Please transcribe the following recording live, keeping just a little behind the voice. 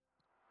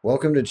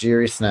Welcome to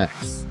GRE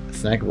Snacks,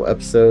 snackable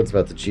episodes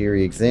about the GRE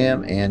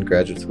exam and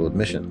graduate school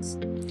admissions.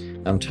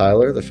 I'm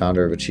Tyler, the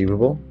founder of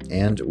Achievable,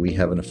 and we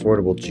have an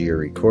affordable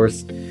GRE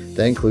course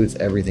that includes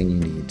everything you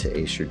need to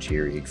ace your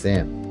GRE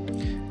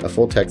exam. A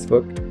full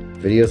textbook,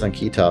 videos on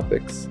key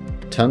topics,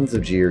 tons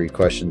of GRE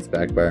questions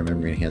backed by our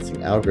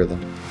memory-enhancing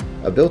algorithm,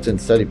 a built-in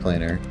study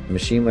planner,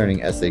 machine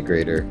learning essay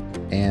grader,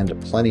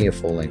 and plenty of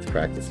full-length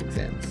practice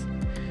exams.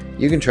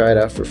 You can try it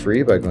out for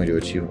free by going to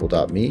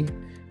achievable.me.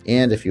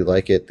 And if you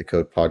like it, the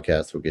code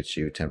podcast will get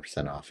you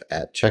 10% off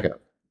at checkout.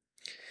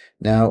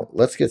 Now,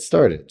 let's get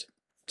started.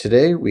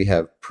 Today, we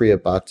have Priya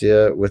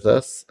Bhatia with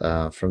us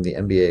from the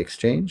MBA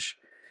Exchange.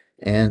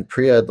 And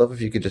Priya, I'd love if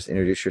you could just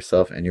introduce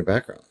yourself and your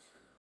background.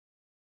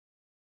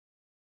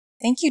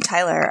 Thank you,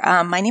 Tyler.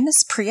 My name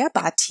is Priya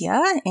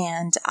Bhatia,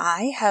 and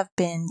I have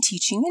been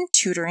teaching and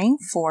tutoring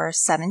for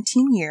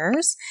 17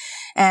 years.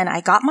 And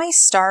I got my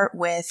start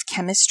with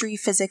chemistry,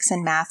 physics,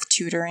 and math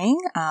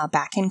tutoring.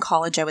 Back in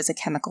college, I was a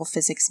chemical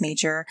physics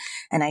major,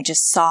 and I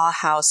just saw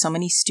how so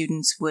many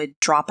students would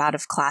drop out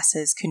of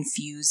classes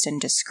confused and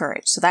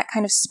discouraged. So that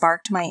kind of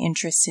sparked my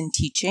interest in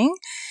teaching.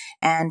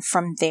 And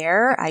from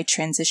there, I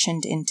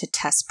transitioned into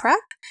test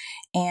prep.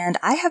 And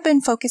I have been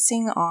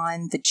focusing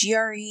on the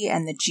GRE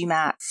and the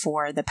GMAT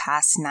for the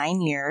past 9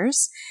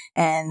 years,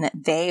 and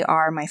they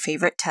are my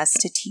favorite tests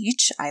to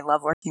teach. I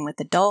love working with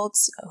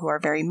adults who are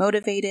very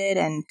motivated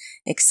and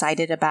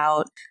excited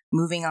about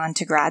moving on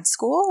to grad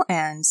school,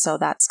 and so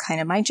that's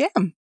kind of my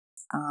jam.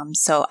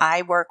 So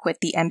I work with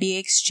the MBA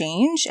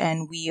Exchange,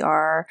 and we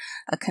are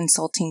a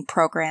consulting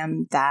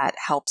program that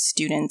helps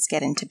students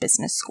get into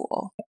business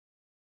school.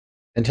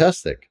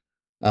 Fantastic.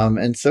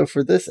 And so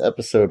for this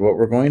episode, what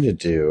we're going to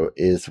do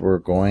is we're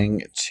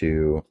going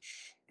to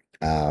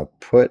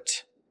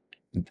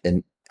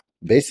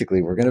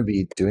basically we're going to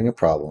be doing a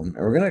problem, and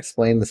we're going to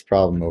explain this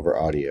problem over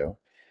audio.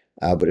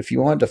 But if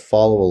you want to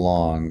follow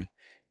along,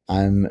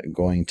 I'm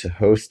going to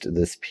host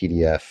this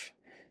PDF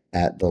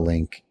at the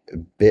link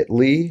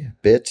bit.ly/GRE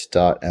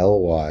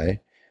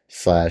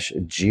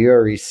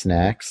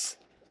snacks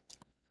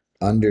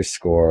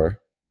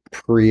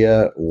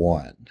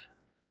 _Priya1.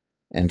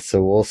 And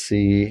so we'll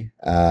see.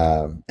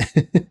 I'll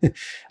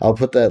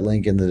put that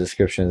link in the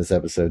description of this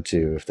episode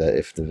too,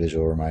 if the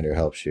visual reminder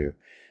helps you.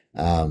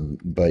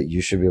 But you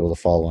should be able to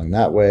follow along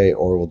that way,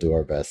 or we'll do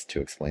our best to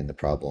explain the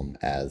problem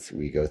as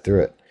we go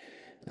through it.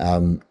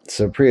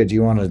 So Priya, do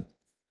you want to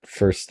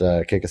first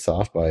kick us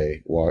off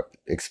by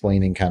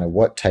explaining kind of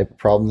what type of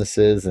problem this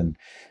is, and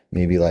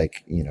maybe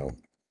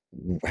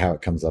how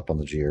it comes up on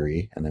the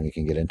GRE, and then we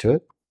can get into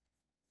it?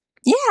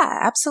 Yeah,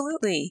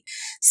 absolutely.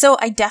 So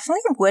I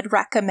definitely would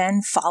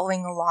recommend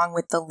following along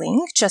with the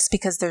link just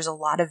because there's a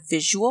lot of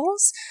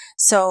visuals.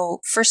 So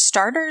for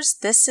starters,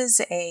 this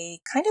is a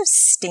kind of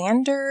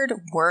standard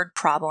word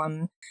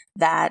problem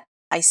that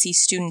I see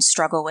students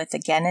struggle with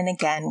again and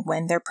again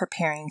when they're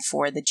preparing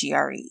for the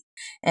GRE.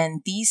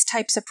 And these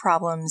types of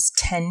problems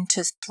tend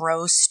to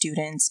throw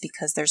students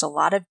because there's a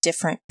lot of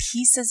different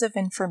pieces of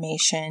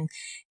information.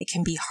 It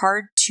can be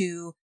hard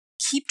to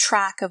keep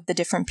track of the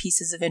different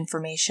pieces of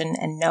information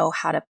and know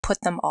how to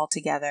put them all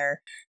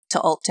together to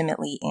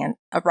ultimately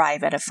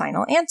arrive at a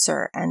final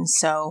answer. And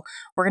so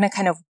we're going to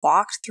kind of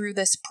walk through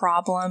this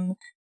problem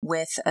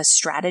with a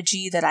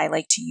strategy that I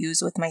like to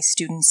use with my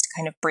students to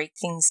kind of break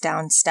things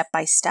down step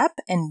by step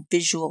and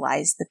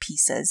visualize the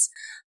pieces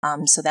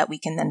so that we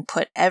can then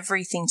put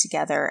everything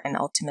together and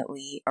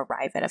ultimately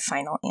arrive at a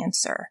final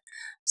answer.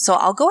 So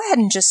I'll go ahead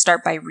and just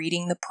start by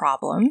reading the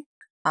problem.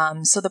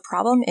 So the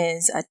problem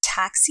is a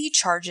taxi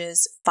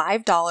charges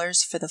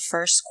 $5 for the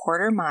first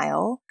quarter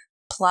mile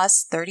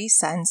plus 30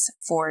 cents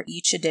for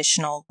each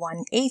additional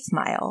 1/8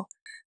 mile.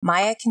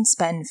 Maya can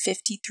spend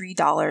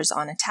 $53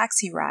 on a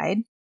taxi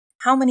ride.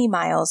 How many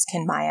miles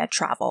can Maya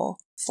travel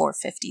for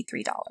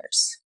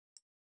 $53?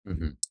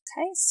 Mm-hmm.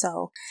 Okay,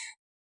 so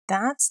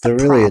that's the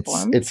really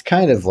problem. It's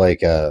kind of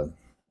like a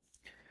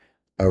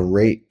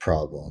rate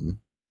problem,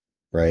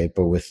 right?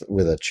 But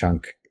with a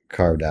chunk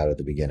carved out at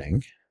the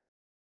beginning.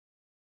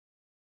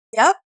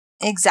 Yep,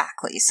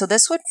 exactly. So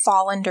this would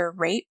fall under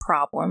rate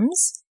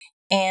problems.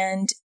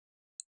 And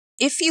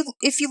if you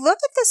look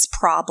at this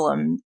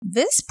problem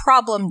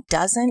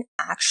doesn't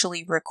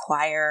actually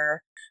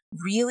require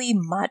really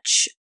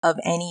much of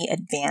any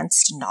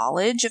advanced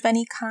knowledge of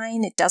any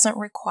kind. It doesn't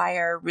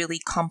require really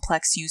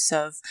complex use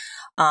of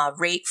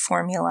rate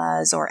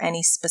formulas or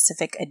any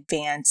specific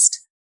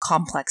advanced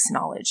complex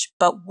knowledge.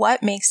 But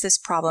what makes this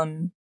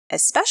problem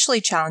especially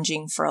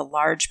challenging for a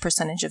large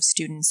percentage of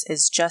students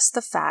is just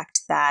the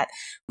fact that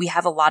we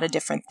have a lot of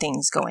different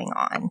things going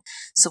on.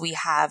 So we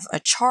have a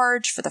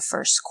charge for the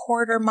first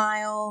quarter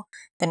mile,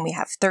 then we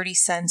have 30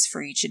 cents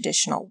for each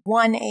additional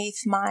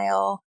 1/8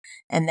 mile,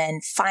 and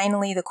then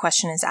finally the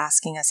question is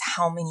asking us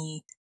how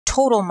many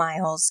total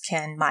miles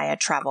can Maya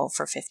travel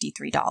for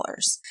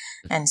 $53.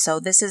 And so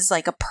this is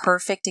like a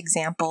perfect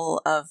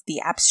example of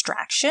the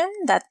abstraction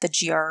that the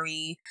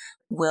GRE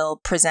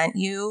will present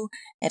you.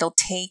 It'll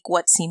take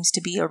what seems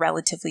to be a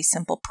relatively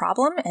simple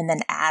problem and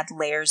then add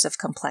layers of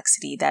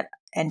complexity that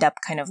end up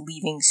kind of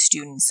leaving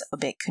students a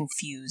bit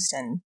confused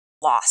and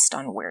lost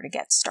on where to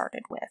get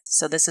started with.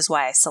 So this is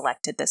why I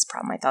selected this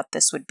problem. I thought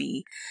this would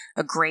be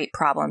a great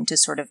problem to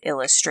sort of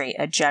illustrate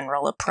a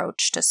general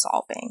approach to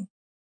solving.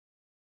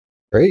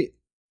 Great.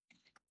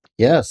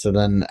 Yeah, so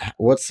then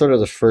what's sort of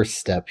the first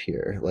step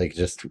here? Like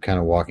just kind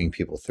of walking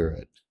people through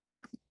it.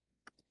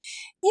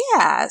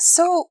 Yeah,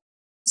 so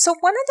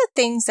one of the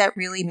things that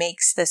really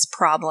makes this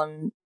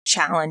problem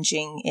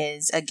challenging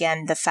is,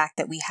 again, the fact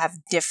that we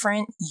have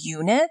different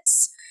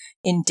units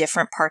in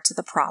different parts of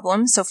the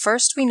problem. So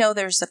first we know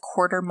there's a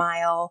quarter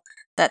mile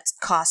that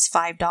costs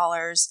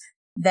 $5.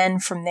 Then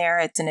from there,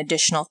 it's an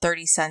additional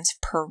 30 cents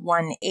per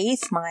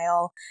 1/8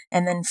 mile.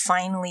 And then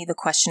finally, the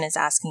question is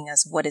asking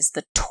us, what is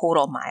the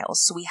total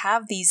miles? So we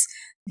have these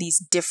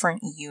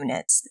different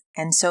units.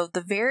 And so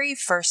the very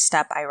first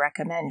step I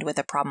recommend with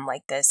a problem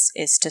like this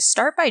is to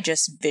start by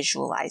just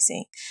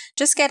visualizing.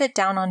 Just get it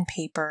down on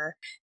paper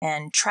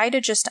and try to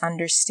just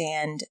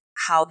understand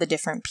how the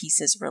different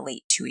pieces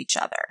relate to each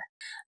other.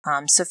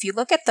 So if you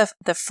look at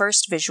the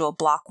first visual,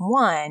 block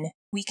 1,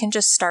 we can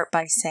just start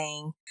by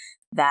saying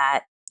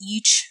that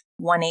each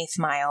 1/8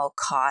 mile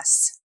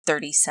costs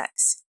 30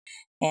 cents.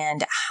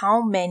 And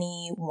how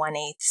many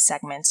 1/8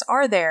 segments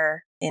are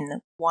there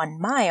in 1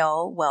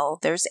 mile? Well,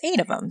 there's 8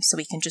 of them. So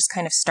we can just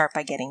kind of start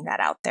by getting that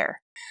out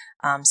there.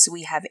 So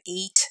we have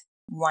 8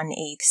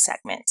 1/8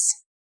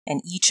 segments, and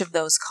each of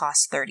those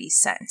costs 30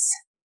 cents.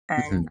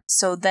 And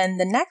so then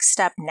the next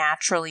step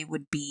naturally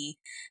would be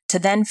to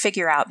then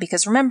figure out,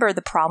 because remember,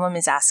 the problem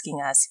is asking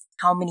us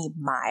how many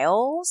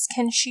miles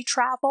can she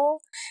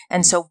travel?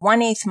 And so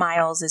 1/8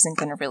 miles isn't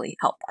going to really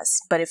help us.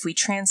 But if we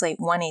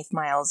translate 1/8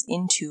 miles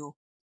into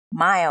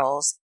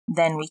miles,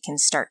 then we can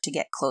start to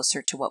get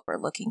closer to what we're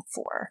looking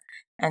for.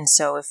 And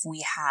so if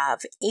we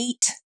have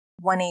 8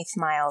 1/8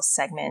 mile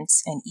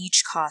segments and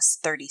each costs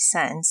 30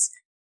 cents,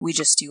 we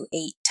just do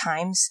 8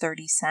 times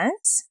 30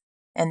 cents.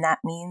 And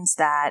that means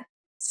that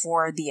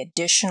for the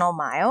additional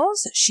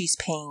miles, she's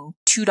paying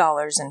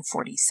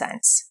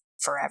 $2.40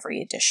 for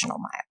every additional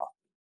mile.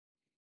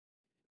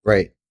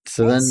 Right.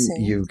 So then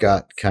you've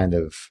got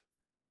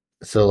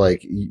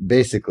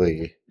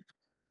basically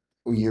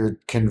you're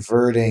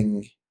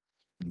converting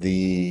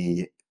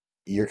the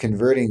you're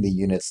converting the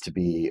units to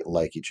be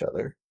like each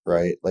other,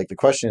 right? Like the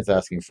question is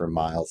asking for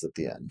miles at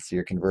the end. So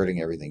you're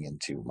converting everything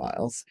into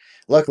miles.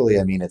 Luckily,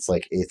 I mean, it's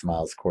like eighth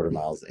miles, quarter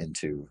miles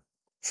into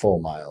full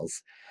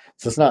miles.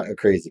 So it's not a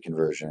crazy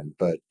conversion,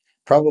 but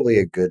probably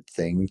a good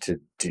thing to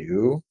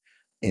do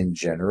in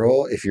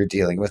general if you're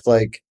dealing with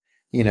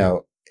you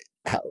know,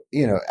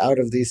 out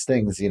of these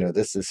things,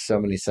 this is so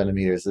many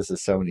centimeters, this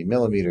is so many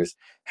millimeters.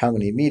 How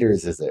many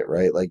meters is it,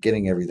 right? Like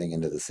getting everything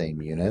into the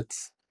same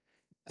units.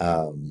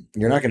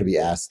 You're not going to be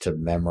asked to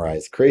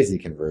memorize crazy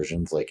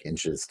conversions like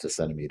inches to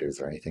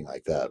centimeters or anything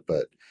like that,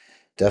 but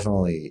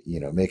definitely,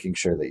 making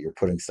sure that you're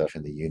putting stuff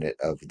in the unit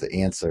of the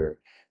answer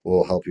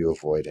will help you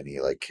avoid any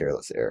like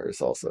careless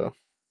errors also.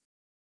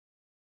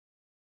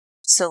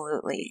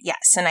 Absolutely.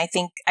 Yes. And I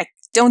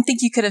don't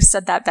think you could have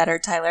said that better,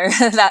 Tyler.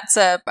 That's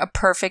a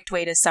perfect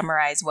way to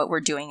summarize what we're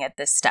doing at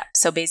this step.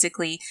 So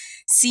basically,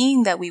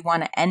 seeing that we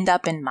want to end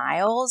up in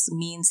miles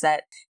means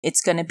that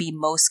it's going to be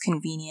most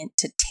convenient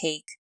to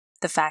take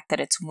the fact that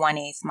it's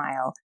 1/8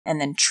 mile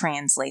and then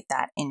translate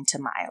that into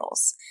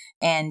miles.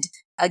 And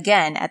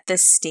again, at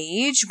this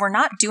stage, we're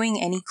not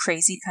doing any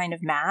crazy kind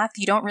of math.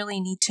 You don't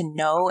really need to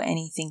know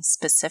anything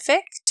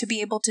specific to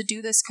be able to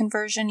do this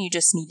conversion. You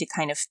just need to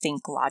kind of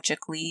think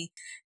logically.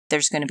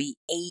 There's going to be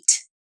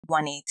 8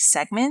 1/8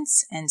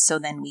 segments. And so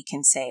then we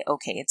can say,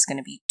 okay, it's going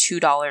to be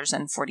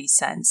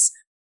 $2.40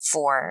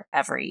 for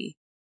every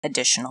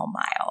additional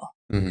mile.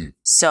 Mm-hmm.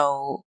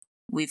 So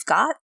we've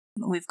got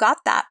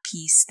that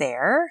piece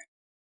there.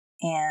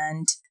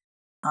 And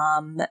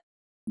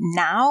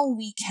now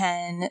we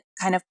can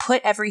kind of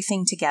put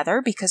everything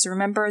together, because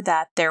remember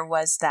that there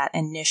was that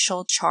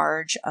initial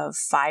charge of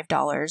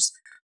 $5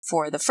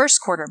 for the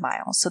first quarter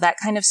mile. So that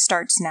kind of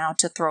starts now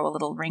to throw a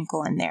little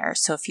wrinkle in there.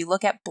 So if you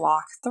look at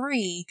block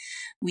 3,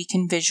 we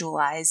can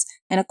visualize,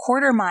 and a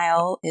quarter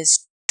mile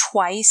is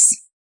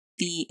twice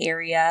the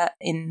area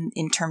in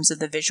terms of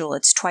the visual.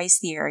 It's twice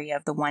the area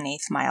of the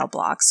 1/8 mile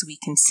block. So we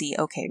can see,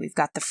 okay, we've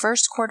got the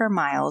first quarter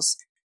miles.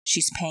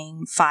 She's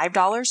paying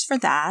 $5 for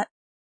that.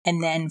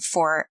 And then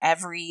for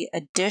every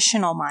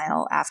additional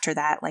mile after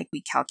that, like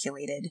we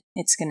calculated,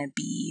 it's going to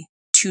be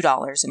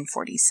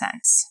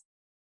 $2.40.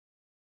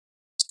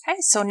 Okay,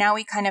 so now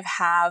we kind of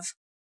have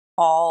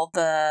all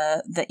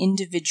the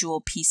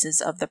individual pieces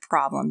of the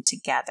problem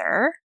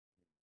together.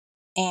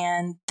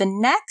 And the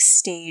next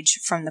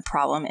stage from the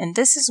problem, and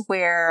this is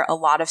where a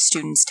lot of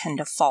students tend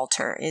to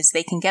falter, is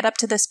they can get up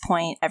to this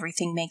point,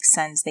 everything makes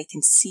sense, they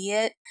can see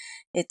it,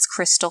 it's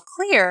crystal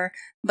clear,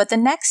 but the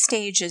next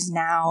stage is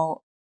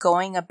now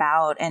going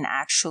about and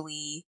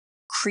actually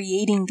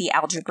creating the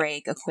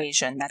algebraic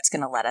equation that's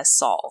going to let us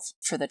solve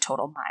for the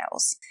total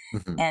miles.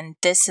 Mhm. And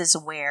this is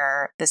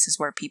where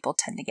people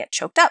tend to get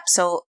choked up.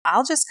 So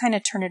I'll just kind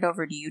of turn it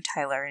over to you,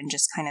 Tyler, and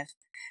just kind of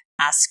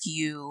ask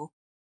you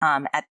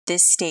at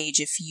this stage,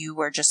 if you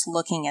were just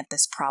looking at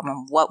this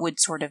problem, what would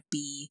sort of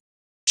be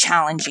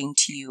challenging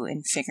to you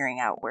in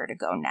figuring out where to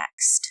go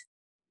next?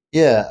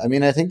 Yeah, I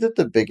mean, I think that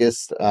the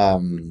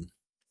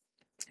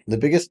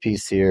biggest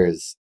piece here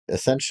is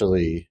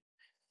essentially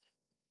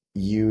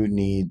you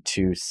need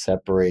to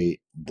separate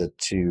the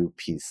two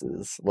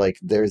pieces. Like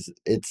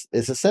it's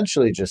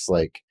essentially just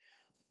like,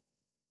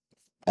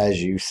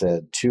 as you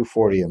said,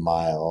 240 a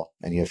mile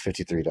and you have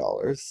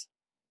 $53,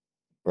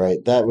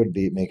 right? That would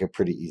be make a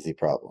pretty easy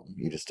problem.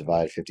 You just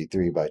divide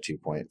 53 by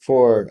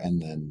 2.4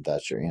 and then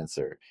that's your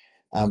answer.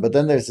 But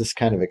then there's this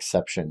kind of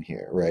exception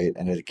here, right?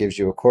 And it gives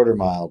you a quarter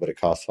mile, but it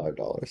costs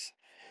 $5.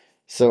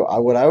 So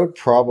what I would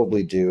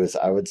probably do is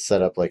I would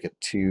set up like a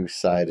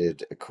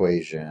two-sided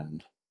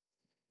equation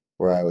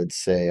where I would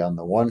say on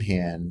the one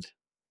hand,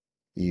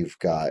 you've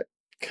got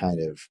kind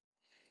of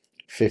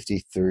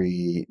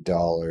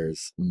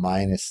 $53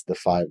 minus the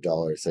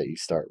 $5 that you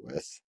start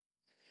with.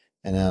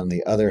 And then on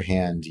the other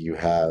hand, you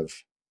have,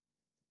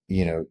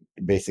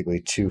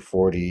 basically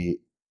 240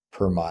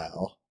 per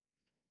mile.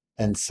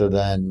 And so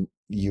then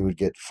you would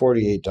get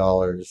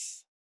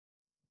 $48.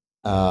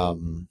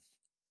 Um,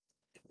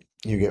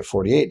 you get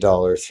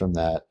 $48 from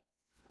that.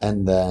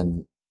 And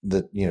then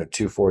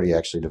 240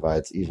 actually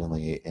divides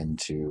evenly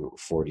into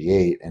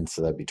 48. And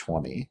so that'd be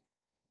 20.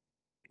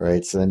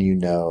 Right. So then you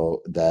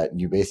know that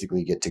you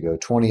basically get to go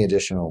 20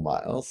 additional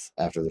miles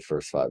after the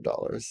first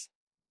 $5.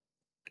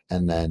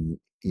 And then,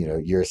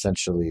 you're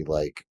essentially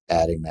like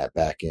adding that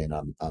back in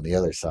on the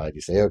other side.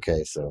 You say,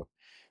 okay, so,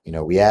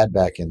 we add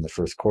back in the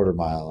first quarter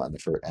mile and the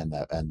first and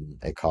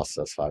it costs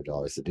us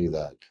 $5 to do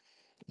that.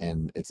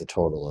 And it's a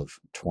total of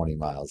 20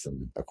 miles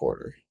and a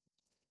quarter.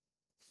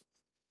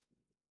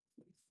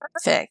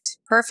 Perfect.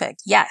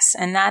 Perfect. Yes.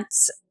 And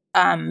that's,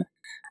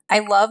 I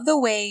love the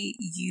way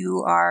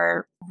you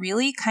are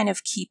really kind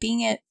of keeping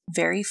it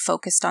very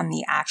focused on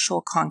the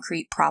actual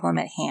concrete problem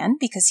at hand,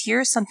 because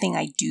here's something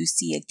I do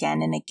see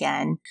again and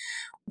again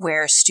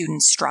where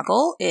students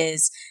struggle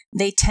is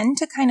they tend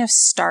to kind of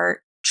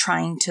start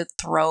trying to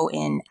throw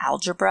in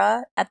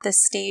algebra at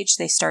this stage.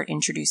 They start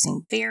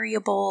introducing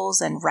variables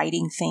and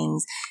writing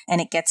things,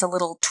 and it gets a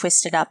little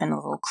twisted up and a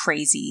little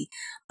crazy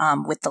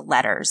with the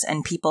letters.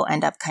 And people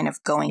end up kind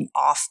of going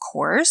off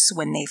course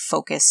when they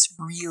focus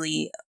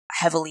really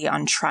heavily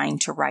on trying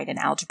to write an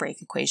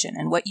algebraic equation.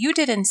 And what you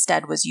did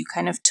instead was you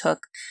kind of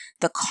took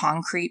the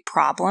concrete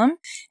problem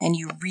and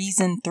you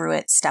reasoned through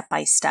it step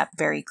by step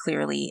very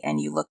clearly. And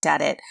you looked at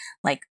it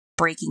like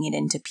breaking it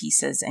into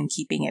pieces and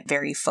keeping it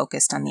very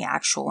focused on the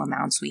actual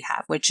amounts we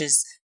have, which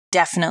is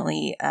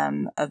definitely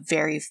a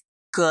very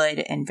good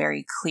and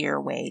very clear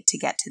way to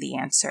get to the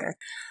answer.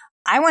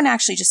 I want to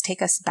actually just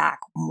take us back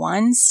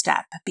one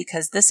step,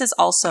 because this is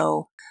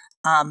also,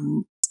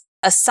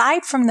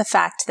 aside from the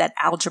fact that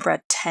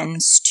algebra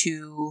tends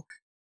to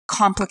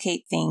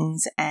complicate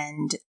things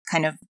and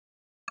kind of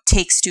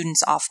take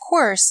students off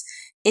course,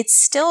 it's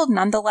still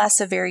nonetheless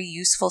a very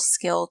useful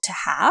skill to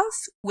have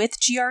with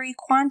GRE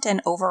Quant.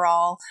 And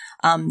overall,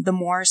 the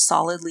more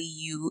solidly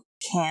you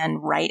can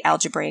write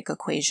algebraic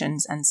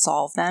equations and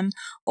solve them,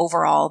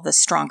 overall, the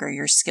stronger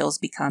your skills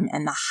become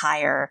and the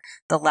higher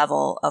the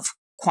level of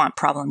quant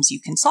problems you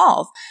can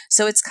solve.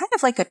 So it's kind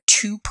of like a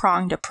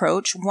two-pronged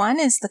approach.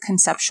 One is the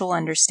conceptual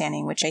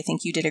understanding, which I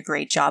think you did a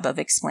great job of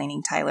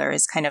explaining, Tyler,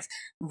 is kind of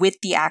with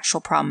the actual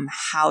problem,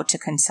 how to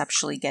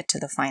conceptually get to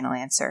the final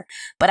answer.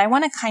 But I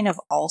want to kind of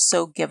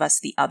also give us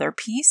the other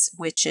piece,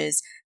 which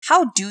is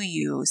how do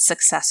you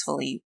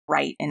successfully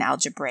write an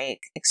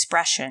algebraic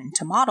expression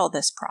to model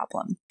this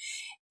problem?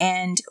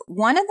 And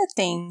one of the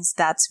things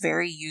that's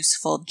very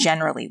useful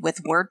generally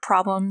with word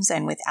problems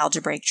and with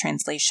algebraic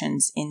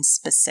translations in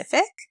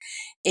specific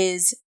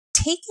is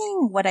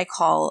taking what I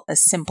call a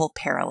simple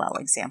parallel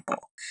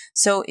example.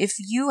 So if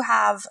you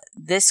have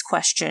this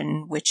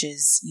question, which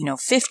is,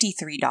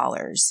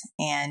 $53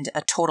 and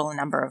a total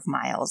number of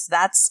miles,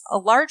 that's a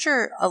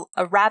rather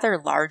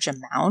large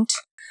amount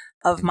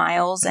of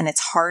miles, and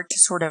it's hard to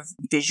sort of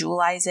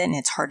visualize it and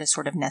it's hard to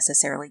sort of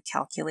necessarily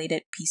calculate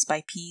it piece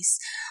by piece.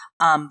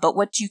 But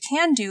what you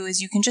can do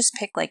is you can just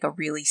pick like a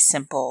really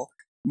simple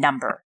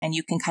number and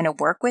you can kind of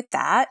work with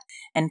that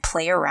and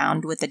play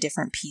around with the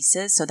different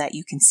pieces so that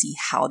you can see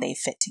how they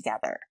fit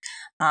together.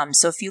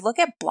 So if you look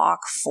at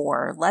block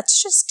 4,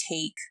 let's just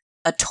take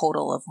a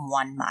total of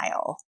 1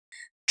 mile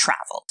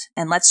traveled.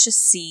 And let's just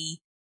see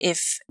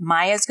if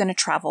Maya is going to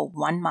travel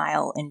 1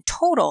 mile in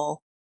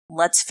total.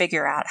 Let's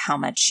figure out how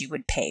much she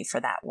would pay for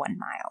that 1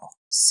 mile.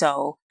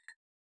 So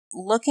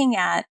looking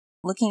at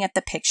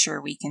the picture,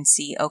 we can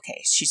see,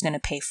 okay, she's going to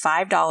pay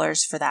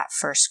 $5 for that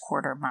first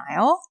quarter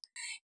mile.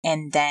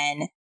 And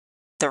then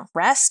the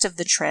rest of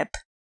the trip,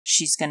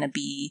 she's going to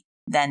be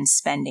then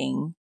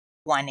spending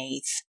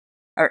 1/8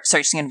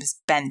 she's going to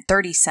spend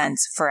 30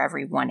 cents for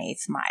every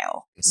 1/8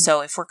 mile. Mhm.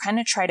 So if we're kind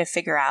of try to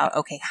figure out,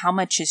 okay, how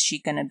much is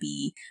she going to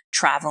be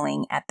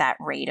traveling at that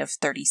rate of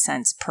 30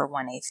 cents per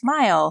 1/8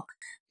 mile?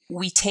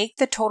 We take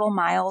the total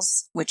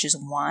miles, which is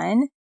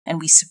 1,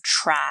 and we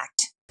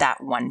subtract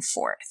that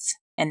 1/4.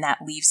 And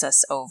that leaves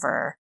us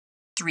over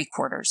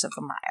 3/4 of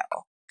a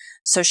mile.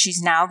 So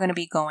she's now going to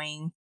be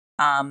going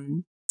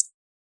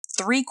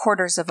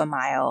 3/4 of a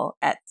mile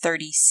at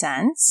 30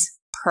 cents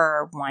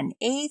per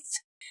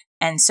 1/8.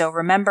 And so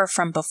remember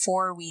from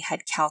before we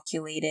had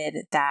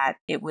calculated that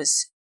it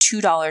was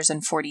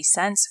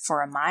 $2.40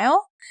 for a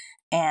mile.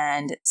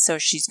 And so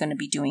she's going to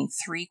be doing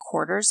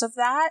 3/4 of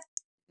that.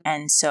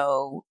 And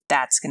so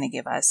that's going to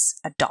give us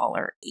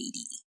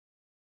 $1.80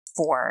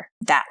 for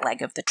that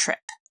leg of the trip.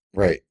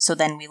 Right. So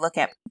then we look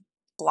at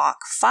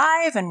block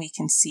 5 and we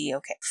can see,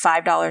 okay,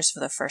 $5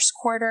 for the first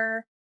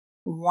quarter,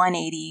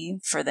 $1.80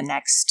 for the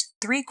next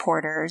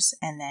 3/4,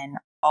 and then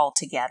all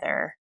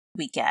together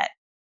we get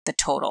the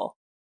total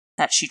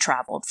that she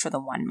traveled for the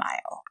 1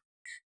 mile.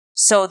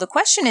 So the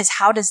question is,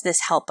 how does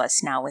this help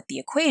us now with the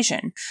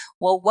equation?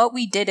 Well, what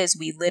we did is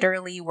we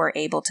literally were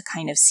able to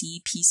kind of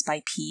see piece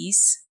by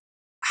piece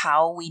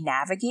how we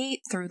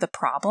navigate through the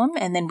problem,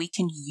 and then we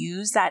can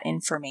use that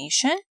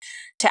information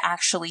to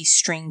actually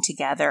string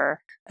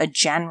together a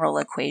general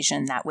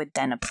equation that would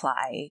then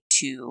apply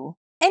to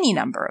any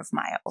number of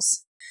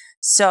miles.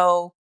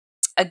 So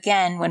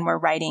again, when we're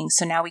writing,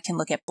 so now we can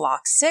look at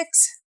block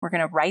 6. We're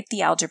going to write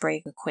the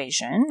algebraic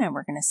equation and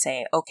we're going to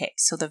say, okay,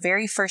 so the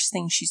very first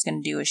thing she's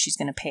going to do is she's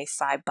going to pay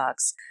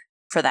 $5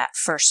 for that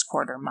first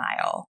quarter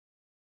mile.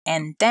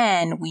 And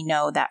then we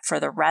know that for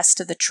the rest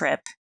of the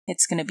trip,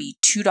 it's going to be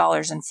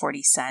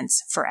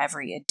 $2.40 for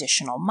every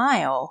additional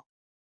mile.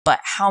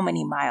 But how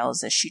many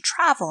miles is she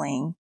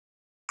traveling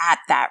at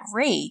that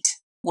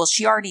rate? Well,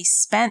 she already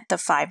spent the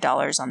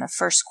 $5 on the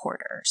first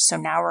quarter. So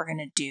now we're going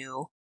to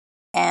do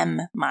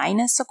M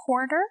minus a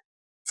quarter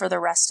for the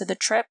rest of the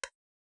trip.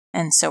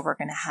 And so we're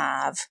going to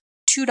have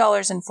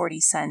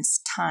 $2.40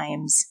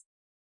 times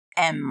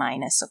M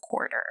minus a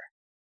quarter.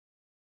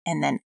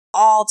 And then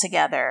all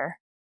together,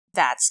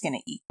 that's going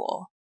to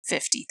equal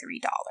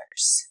 $53.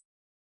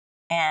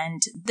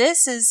 And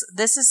this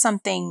is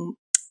something,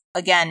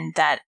 again,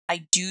 that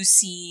I do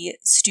see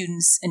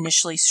students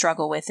initially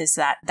struggle with, is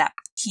that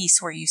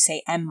piece where you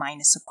say M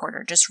minus a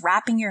quarter, just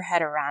wrapping your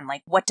head around,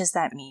 like, what does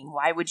that mean?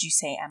 Why would you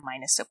say M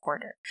minus a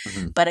quarter?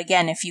 Mm-hmm. But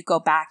again, if you go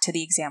back to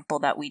the example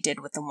that we did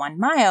with the 1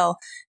 mile,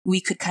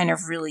 we could kind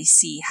of really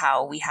see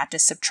how we had to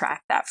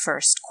subtract that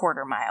first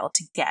quarter mile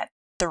to get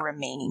the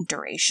remaining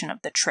duration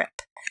of the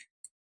trip.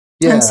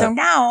 Yeah. And so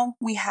now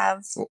we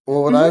have...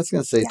 Well, what I was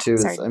going to say too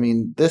sorry. is, I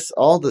mean,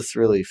 all this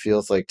really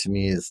feels like to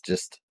me is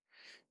just,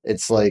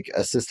 it's like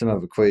a system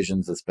of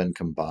equations that's been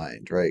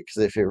combined, right?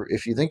 Because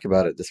if you think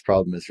about it, this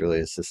problem is really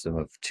a system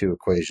of 2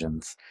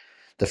 equations.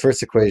 The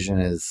first equation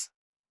is,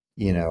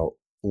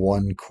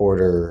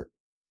 1/4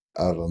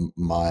 of a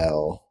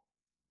mile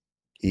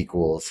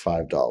equals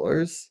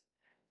 $5.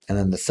 And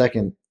then the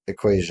second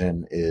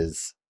equation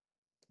is,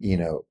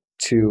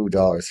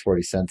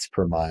 $2.40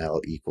 per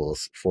mile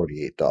equals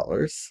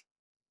 $48.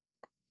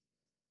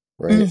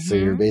 Right. So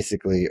you're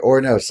basically, or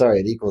no,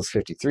 sorry, it equals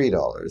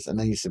 $53. And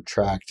then you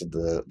subtract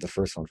the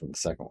first one from the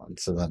second one.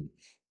 So then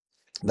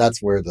that's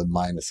where the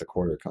minus a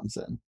quarter comes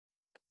in.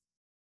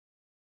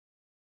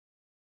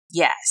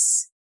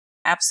 Yes,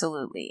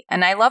 absolutely.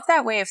 And I love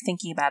that way of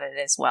thinking about it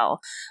as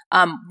well.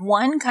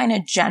 One kind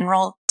of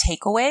general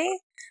takeaway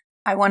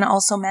I want to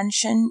also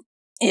mention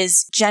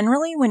is,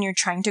 generally when you're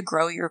trying to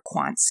grow your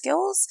quant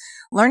skills,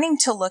 learning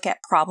to look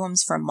at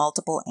problems from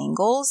multiple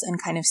angles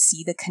and kind of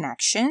see the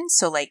connection.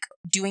 So like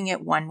doing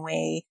it one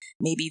way,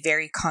 maybe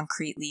very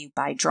concretely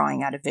by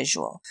drawing out a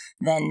visual.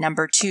 Then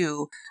number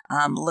 2,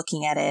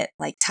 looking at it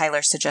like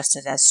Tyler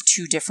suggested as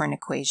 2 different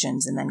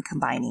equations and then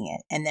combining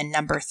it. And then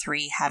number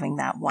 3, having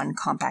that one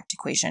compact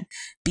equation.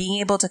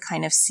 Being able to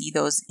kind of see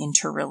those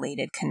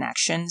interrelated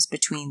connections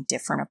between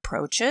different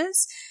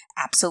approaches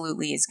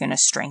absolutely is going to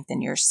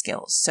strengthen your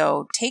skills.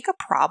 So take a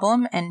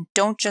problem and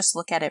don't just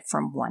look at it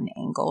from one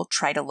angle.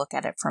 Try to look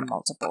at it from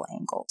multiple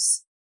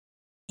angles.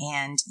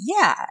 And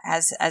yeah,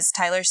 as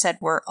Tyler said,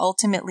 we're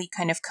ultimately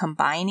kind of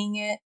combining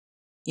it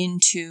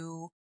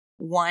into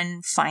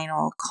one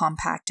final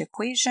compact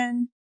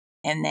equation.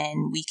 And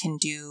then we can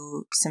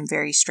do some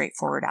very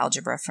straightforward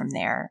algebra from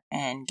there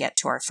and get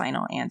to our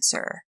final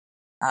answer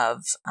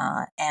of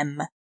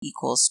M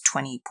equals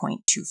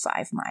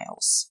 20.25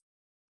 miles.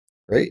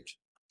 Great.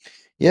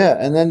 Yeah.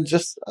 And then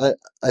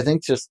I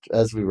think just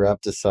as we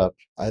wrap this up,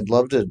 I'd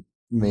love to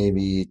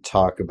maybe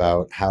talk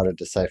about how to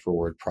decipher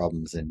word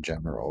problems in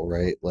general,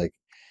 right? Like,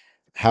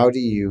 how do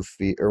you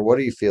feel, or what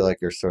do you feel like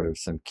are sort of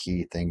some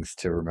key things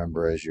to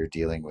remember as you're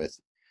dealing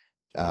with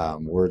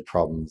word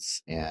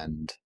problems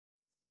and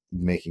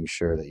making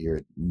sure that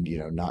you're,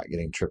 not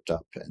getting tripped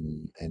up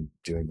and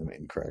doing them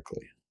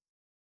incorrectly?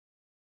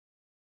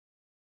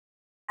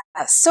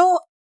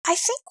 So I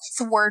think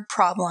with word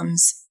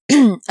problems,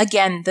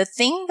 again, the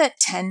thing that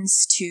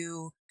tends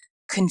to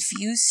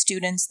confuse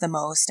students the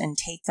most and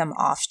take them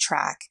off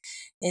track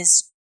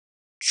is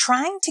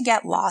trying to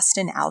get lost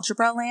in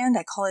algebra land.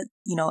 I call it,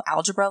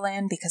 algebra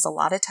land, because a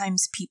lot of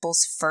times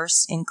people's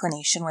first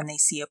inclination when they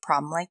see a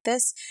problem like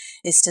this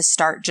is to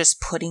start just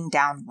putting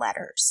down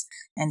letters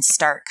and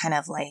start kind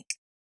of like,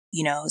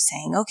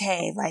 saying,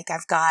 okay, like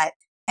I've got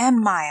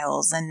M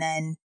miles, and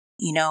then,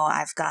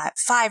 I've got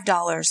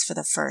 $5 for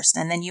the first.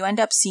 And then you end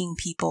up seeing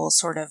people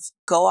sort of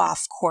go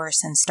off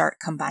course and start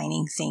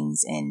combining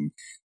things in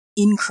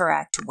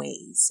incorrect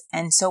ways.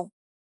 And so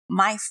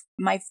my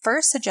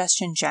first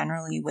suggestion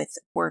generally with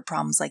word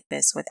problems like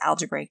this, with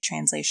algebraic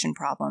translation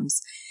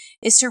problems,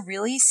 is to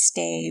really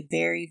stay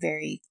very,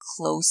 very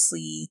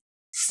closely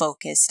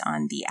focused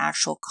on the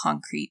actual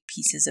concrete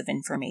pieces of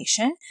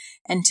information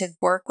and to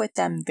work with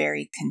them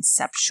very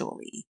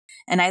conceptually.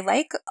 And I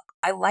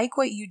like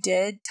what you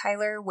did,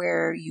 Tyler,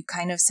 where you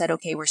kind of said,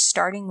 okay, we're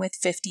starting with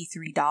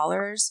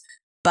 $53,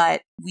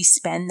 but we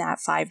spend that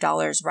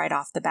 $5 right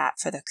off the bat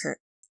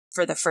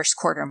for the first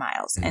quarter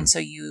miles. Mhm. And so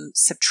you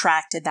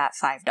subtracted that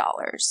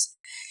 $5.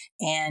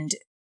 And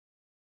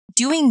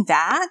doing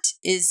that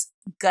is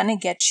going to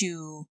get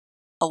you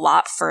a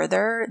lot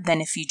further than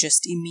if you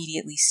just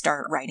immediately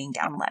start writing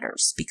down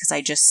letters. Because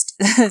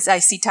I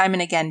see time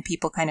and again,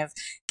 people kind of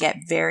get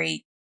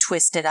very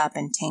twisted up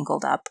and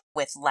tangled up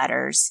with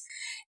letters.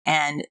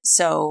 And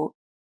so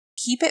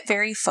keep it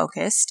very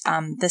focused.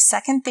 The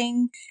second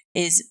thing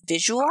is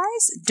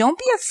visualize. Don't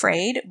be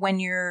afraid when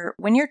you're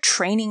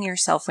training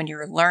yourself, when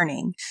you're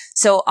learning.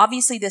 So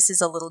obviously this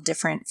is a little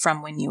different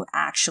from when you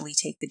actually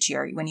take the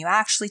GRE. When you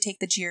actually take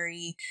the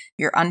GRE,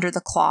 you're under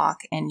the clock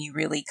and you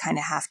really kind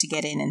of have to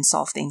get in and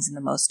solve things in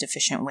the most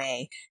efficient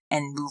way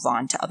and move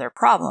on to other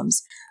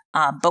problems.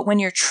 But when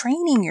you're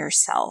training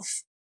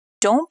yourself,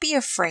 don't be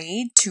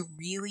afraid to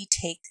really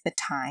take the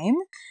time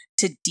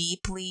to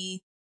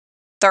deeply,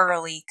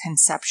 thoroughly,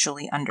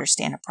 conceptually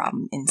understand a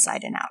problem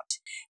inside and out.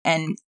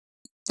 And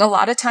a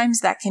lot of times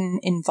that can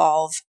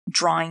involve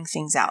drawing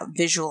things out,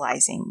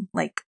 visualizing,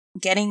 like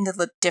getting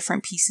the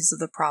different pieces of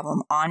the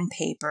problem on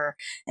paper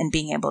and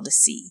being able to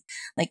see.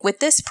 Like with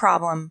this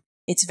problem,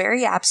 it's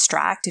very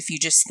abstract if you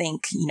just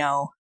think,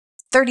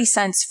 30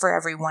 cents for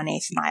every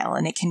 1/8 mile,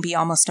 and it can be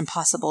almost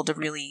impossible to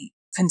really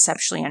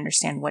conceptually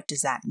understand what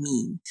does that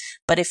mean.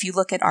 But if you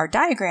look at our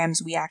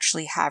diagrams, we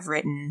actually have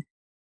written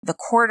the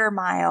quarter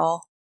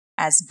mile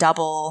as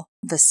double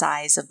the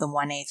size of the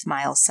 1/8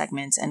 mile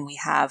segments, and we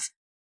have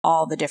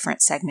all the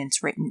different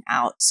segments written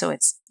out. So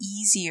it's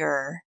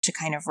easier to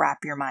kind of wrap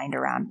your mind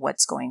around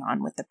what's going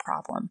on with the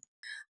problem.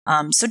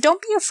 So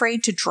don't be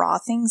afraid to draw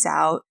things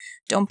out.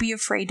 Don't be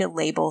afraid to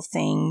label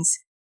things,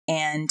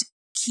 and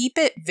keep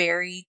it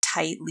very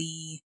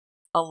tightly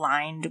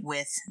aligned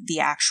with the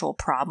actual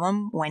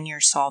problem when you're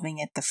solving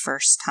it the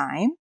first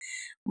time.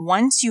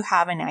 Once you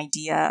have an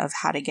idea of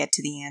how to get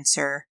to the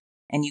answer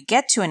and you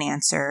get to an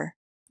answer,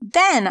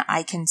 then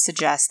I can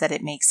suggest that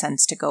it makes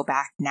sense to go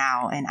back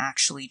now and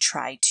actually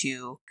try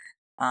to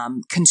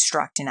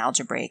construct an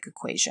algebraic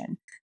equation.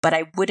 But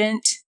I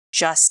wouldn't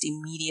just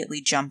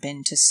immediately jump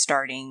into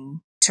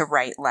starting to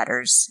write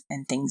letters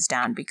and things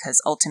down,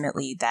 because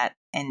ultimately that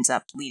ends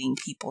up leading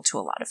people to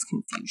a lot of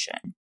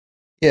confusion.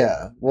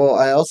 Yeah. Well,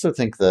 I also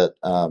think that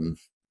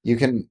you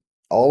can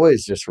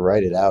always just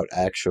write it out,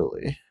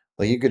 actually.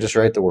 Like, you could just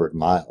write the word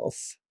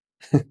miles.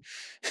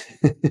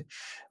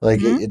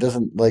 Like, Hmm? it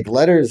doesn't, like,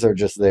 letters are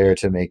just there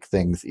to make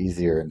things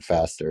easier and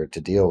faster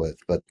to deal with,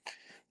 but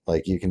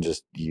like, you can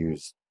just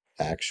use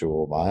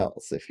actual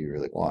miles if you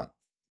really want.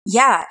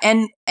 Yeah,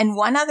 and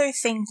one other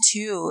thing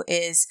too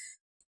is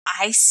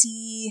I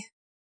see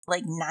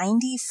like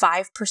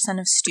 95%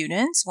 of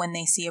students, when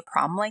they see a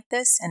problem like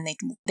this and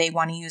they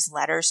want to use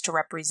letters to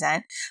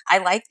represent. I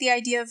like the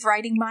idea of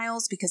writing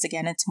miles because,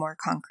 again, it's more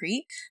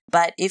concrete.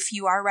 But if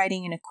you are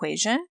writing an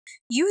equation,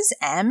 use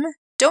M.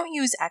 Don't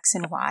use X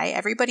and Y.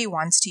 Everybody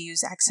wants to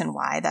use X and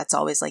Y. That's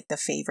always like the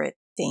favorite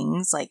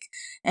things. Like,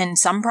 and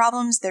some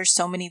problems, there's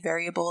so many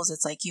variables.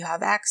 It's like you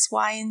have X,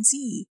 Y, and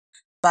Z.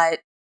 But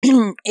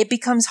it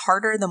becomes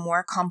harder the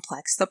more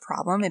complex the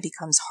problem. It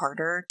becomes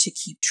harder to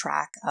keep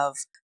track of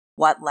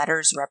what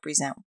letters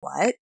represent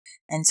what.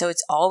 And so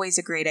it's always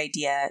a great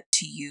idea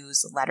to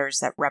use letters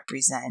that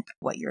represent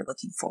what you're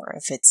looking for.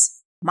 If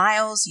it's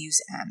miles, use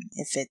M.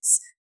 If it's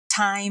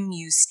time,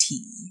 use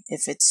T.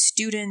 If it's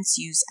students,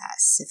 use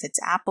S. If it's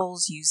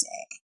apples, use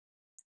A.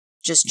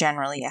 Just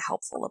generally a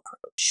helpful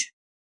approach.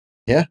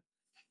 Yeah,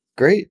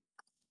 great.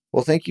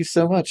 Well, thank you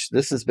so much.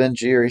 This has been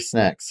GRE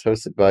Snacks,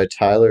 hosted by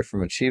Tyler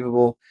from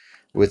Achievable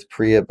with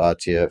Priya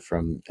Bhatia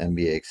from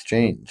MBA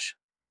Exchange.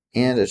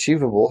 And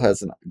Achievable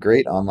has a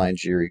great online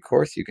GRE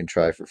course you can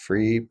try for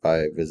free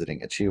by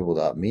visiting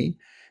achievable.me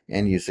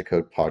and use the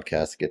code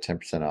podcast to get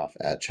 10% off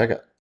at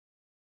checkout.